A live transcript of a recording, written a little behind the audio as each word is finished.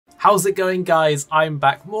How's it going, guys? I'm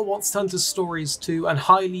back. More Monster Hunter Stories 2, and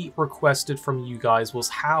highly requested from you guys was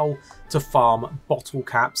how to farm bottle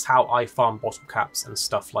caps, how I farm bottle caps and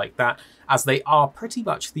stuff like that, as they are pretty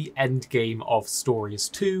much the end game of Stories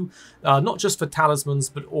 2, not just for talismans,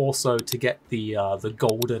 but also to get the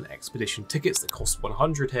golden expedition tickets that cost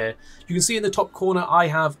 100 here. You can see in the top corner I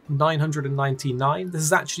have 999. This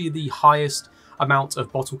is actually the highest amount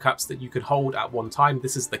of bottle caps that you could hold at one time.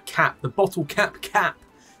 This is the cap, the bottle cap,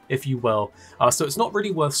 if you will. So it's not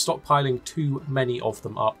really worth stockpiling too many of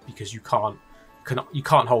them up because you can't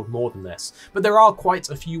hold more than this. But there are quite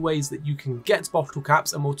a few ways that you can get bottle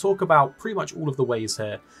caps, and we'll talk about pretty much all of the ways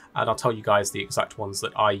here, and I'll tell you guys the exact ones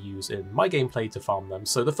that I use in my gameplay to farm them.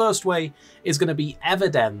 So the first way is going to be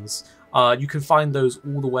Everdens. You can find those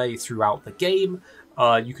all the way throughout the game.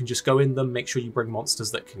 You can just go in them, make sure you bring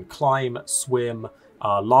monsters that can climb, swim,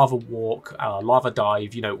 lava walk, lava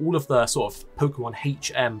dive, you know, all of the sort of Pokemon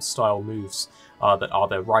HM style moves that are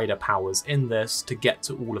their rider powers in this to get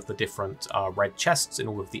to all of the different red chests in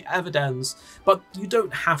all of the Everdens. But you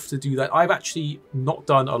don't have to do that. I've actually not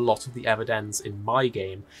done a lot of the Everdens in my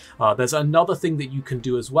game. There's another thing that you can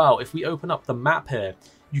do as well. If we open up the map here,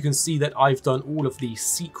 you can see that I've done all of the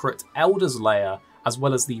secret Elders Lair as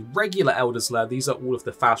well as the regular Elders Lair. These are all of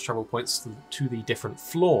the fast travel points to the different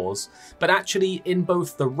floors. But actually, in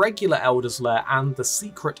both the regular Elders Lair and the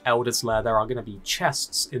secret Elders Lair, there are going to be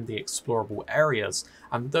chests in the explorable areas,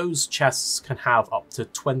 and those chests can have up to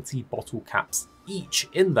 20 bottle caps each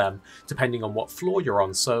in them, depending on what floor you're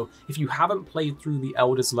on. So if you haven't played through the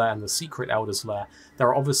Elders Lair and the secret Elders Lair, there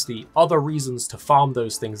are obviously other reasons to farm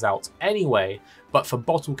those things out anyway, but for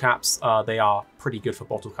bottle caps, they are pretty good for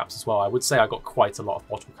bottle caps as well. I would say I got quite a lot of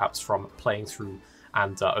bottle caps from playing through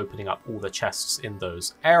and opening up all the chests in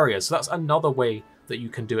those areas. So that's another way that you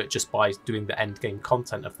can do it, just by doing the end game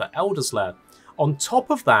content of the Elders Lair. On top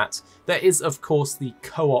of that, there is, of course, the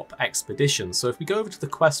co-op expedition. So if we go over to the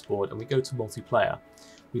quest board and we go to multiplayer,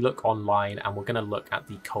 we look online and we're going to look at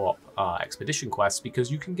the co-op expedition quests, because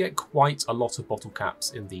you can get quite a lot of bottle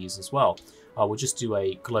caps in these as well. We'll just do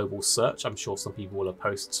a global search. I'm sure some people will have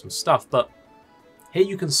posted some stuff, but here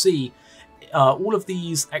you can see all of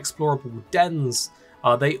these explorable dens.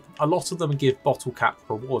 A lot of them give bottle cap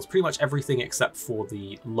rewards, pretty much everything except for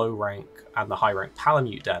the low rank and the high rank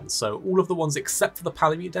Palamute dens. So all of the ones except for the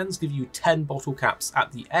Palamute dens give you 10 bottle caps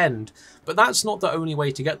at the end, but that's not the only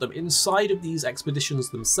way to get them. Inside of these expeditions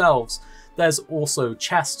themselves, there's also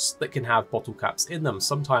chests that can have bottle caps in them.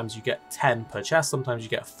 Sometimes you get 10 per chest, sometimes you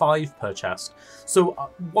get 5 per chest. So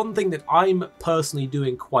one thing that I'm personally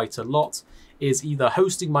doing quite a lot is either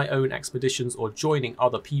hosting my own expeditions or joining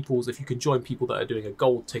other people's. If you can join people that are doing a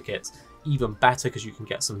gold ticket, even better, because you can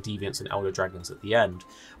get some Deviants and Elder Dragons at the end.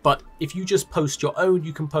 But if you just post your own,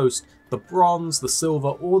 you can post the bronze, the silver,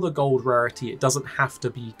 or the gold rarity. It doesn't have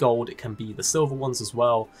to be gold, it can be the silver ones as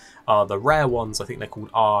well. The rare ones, I think they're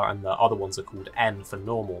called R, and the other ones are called N for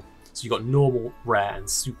normal. So you've got normal, rare, and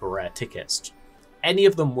super rare tickets. Any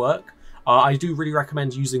of them work. I do really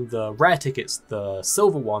recommend using the rare tickets, the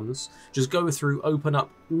silver ones. Just go through, open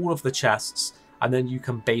up all of the chests, and then you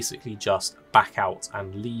can basically just back out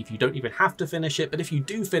and leave. You don't even have to finish it, but if you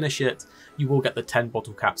do finish it, you will get the 10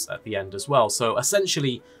 bottle caps at the end as well. So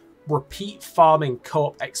essentially, repeat farming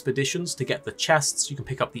co-op expeditions to get the chests. You can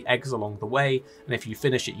pick up the eggs along the way, and if you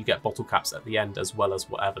finish it, you get bottle caps at the end, as well as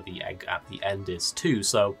whatever the egg at the end is too.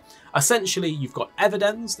 So essentially, you've got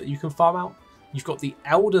Everdens that you can farm out. You've got the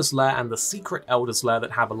Elders Lair and the secret Elders Lair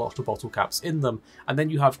that have a lot of bottle caps in them, and then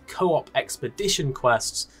you have co-op expedition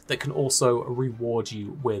quests that can also reward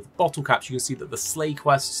you with bottle caps. You can see that the Slay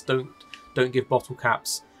quests don't give bottle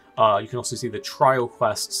caps. You can also see the trial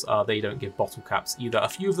quests, they don't give bottle caps either. A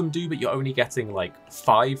few of them do, but you're only getting like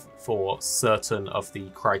 5 for certain of the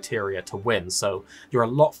criteria to win. So you're a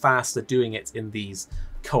lot faster doing it in these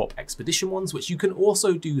co-op expedition ones, which you can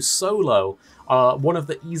also do solo. One of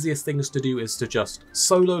the easiest things to do is to just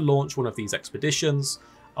solo launch one of these expeditions,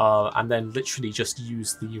 and then literally just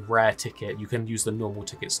use the rare ticket. You can use the normal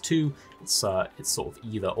tickets too. It's sort of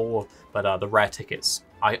either or, but the rare tickets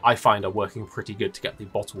I find are working pretty good to get the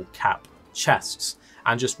bottle cap chests,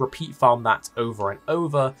 and just repeat farm that over and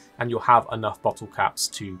over, and you'll have enough bottle caps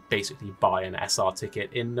to basically buy an SR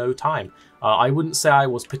ticket in no time. I wouldn't say I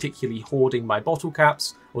was particularly hoarding my bottle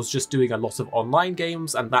caps. I was just doing a lot of online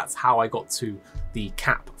games, and that's how I got to the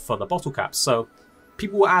cap for the bottle caps. So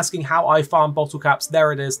people were asking how I farm bottle caps.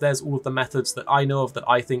 There it is. There's all of the methods that I know of that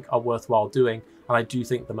I think are worthwhile doing. And I do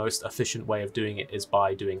think the most efficient way of doing it is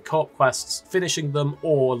by doing co-op quests, finishing them,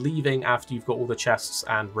 or leaving after you've got all the chests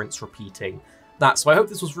and rinse repeating that. So I hope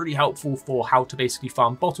this was really helpful for how to basically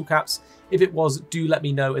farm bottle caps. If it was, do let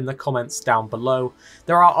me know in the comments down below.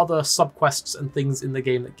 There are other sub-quests and things in the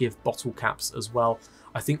game that give bottle caps as well.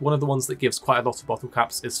 I think one of the ones that gives quite a lot of bottle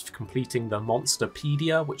caps is completing the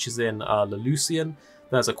Monsterpedia, which is in Lelucian.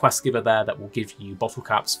 There's a quest giver there that will give you bottle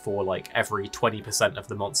caps for like every 20% of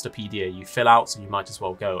the Monsterpedia you fill out, so you might as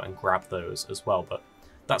well go and grab those as well. But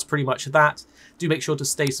that's pretty much that. Do make sure to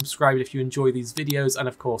stay subscribed if you enjoy these videos, and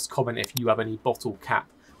of course comment if you have any bottle cap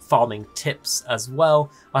farming tips as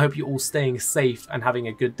well. I hope you're all staying safe and having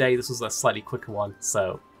a good day. This was a slightly quicker one,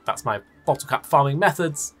 so that's my bottle cap farming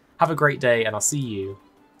methods. Have a great day, and I'll see you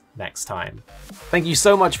next time. Thank you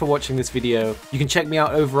so much for watching this video. You can check me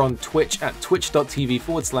out over on Twitch at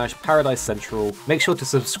twitch.tv/Paradise Central. Make sure to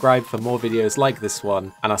subscribe for more videos like this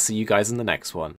one, and I'll see you guys in the next one.